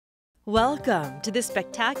Welcome to this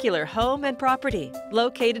spectacular home and property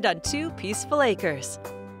located on 2 peaceful acres.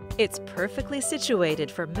 It's perfectly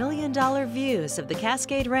situated for million-dollar views of the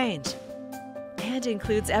Cascade Range and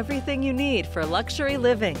includes everything you need for luxury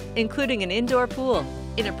living, including an indoor pool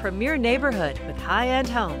in a premier neighborhood with high-end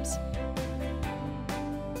homes.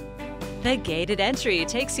 The gated entry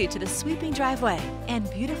takes you to the sweeping driveway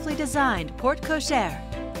and beautifully designed porte-cochere.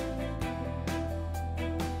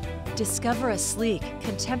 Discover a sleek,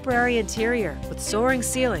 contemporary interior with soaring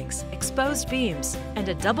ceilings, exposed beams, and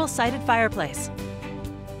a double-sided fireplace.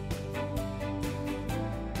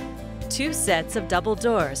 2 sets of double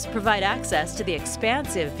doors provide access to the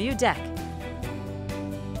expansive view deck.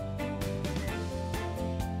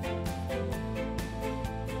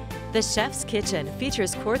 The chef's kitchen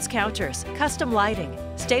features quartz counters, custom lighting,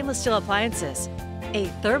 stainless steel appliances, a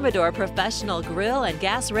Thermador professional grill and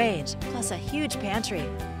gas range, plus a huge pantry.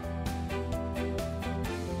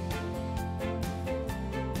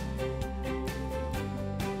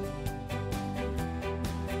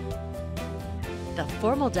 The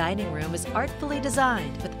formal dining room is artfully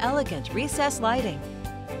designed with elegant recessed lighting.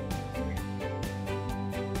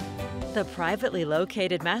 The privately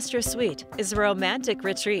located master suite is a romantic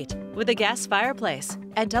retreat with a gas fireplace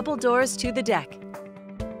and double doors to the deck.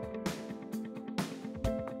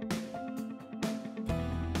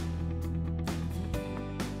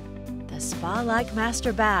 The spa-like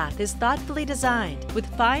master bath is thoughtfully designed with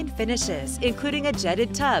fine finishes, including a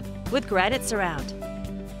jetted tub with granite surround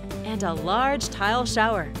and a large tile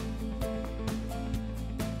shower.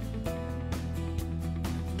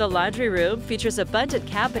 The laundry room features abundant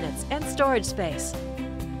cabinets and storage space.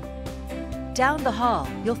 Down the hall,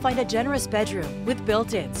 you'll find a generous bedroom with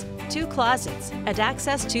built-ins, 2 closets, and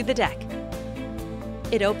access to the deck.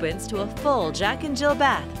 It opens to a full Jack and Jill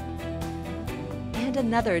bath and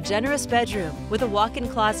another generous bedroom with a walk-in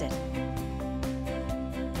closet.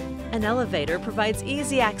 An elevator provides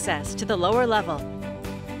easy access to the lower level.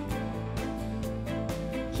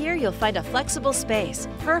 Here you'll find a flexible space,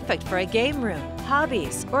 perfect for a game room,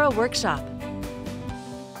 hobbies, or a workshop.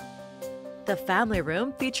 The family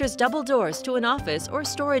room features double doors to an office or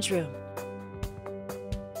storage room.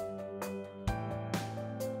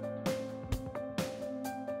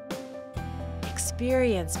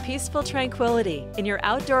 Experience peaceful tranquility in your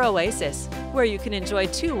outdoor oasis, where you can enjoy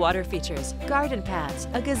 2 water features, garden paths,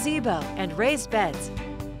 a gazebo, and raised beds.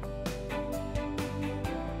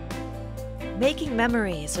 Making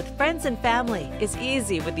memories with friends and family is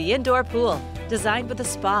easy with the indoor pool, designed with a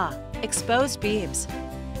spa, exposed beams,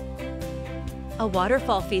 a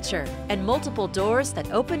waterfall feature, and multiple doors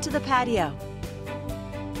that open to the patio.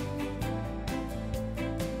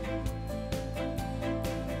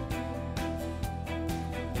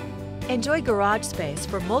 Enjoy garage space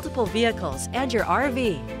for multiple vehicles and your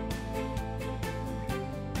RV.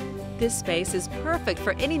 This space is perfect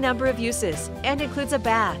for any number of uses and includes a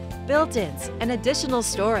bath, built-ins, and additional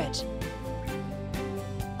storage.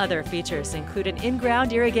 Other features include an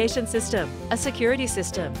in-ground irrigation system, a security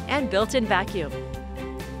system, and built-in vacuum.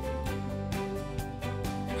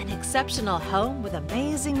 An exceptional home with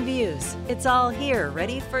amazing views. It's all here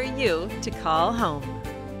ready for you to call home.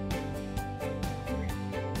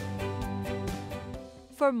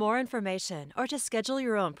 For more information or to schedule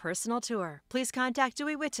your own personal tour, please contact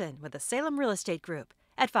Dewey Whitton with the Salem Real Estate Group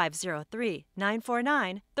at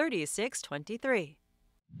 503-949-3623.